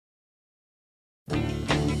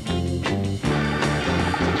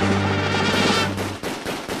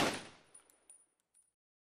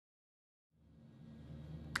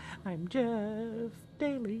I'm Jeff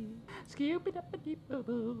Daly.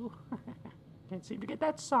 Skooby-doo-boo. Can't seem to get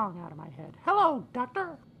that song out of my head. Hello,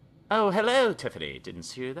 Doctor. Oh, hello, Tiffany. Didn't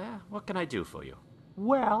see you there. What can I do for you?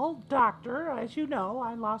 Well, Doctor, as you know,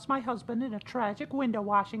 I lost my husband in a tragic window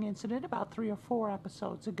washing incident about 3 or 4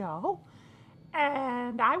 episodes ago.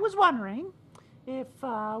 And I was wondering if,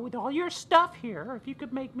 with all your stuff here, if you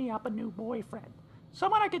could make me up a new boyfriend.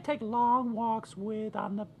 Someone I could take long walks with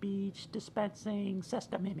on the beach dispensing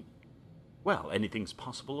sestamini. Well, anything's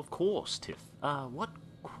possible, of course, Tiff. What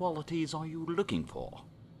qualities are you looking for?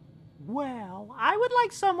 Well, I would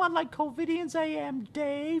like someone like Covideon's AM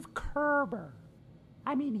Dave Kerber.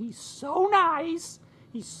 I mean, he's so nice,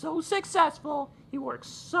 he's so successful, he works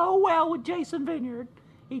so well with Jason Vineyard.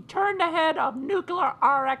 He turned the head of Nuclear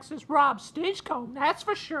RX's Rob Stinchcomb, that's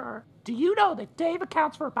for sure. Do you know that Dave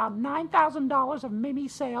accounts for about $9,000 of Mimi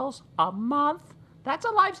sales a month? That's a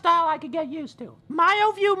lifestyle I could get used to. My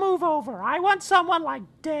oh, you move over. I want someone like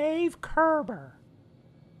Dave Kerber.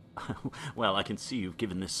 Well, I can see you've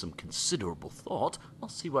given this some considerable thought. I'll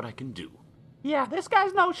see what I can do. Yeah, this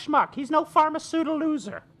guy's no schmuck. He's no pharmaceutical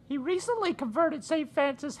loser. He recently converted St.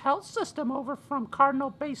 Francis health system over from Cardinal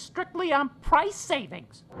based strictly on price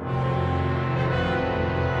savings.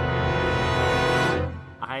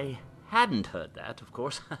 I hadn't heard that, of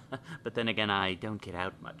course. But then again, I don't get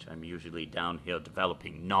out much. I'm usually down here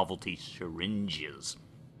developing novelty syringes.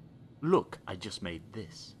 Look, I just made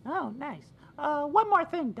this. Oh, nice. One more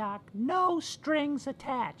thing, Doc. No strings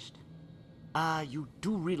attached. You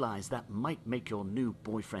do realize that might make your new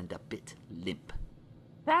boyfriend a bit limp.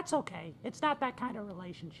 That's okay. It's not that kind of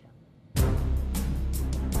relationship.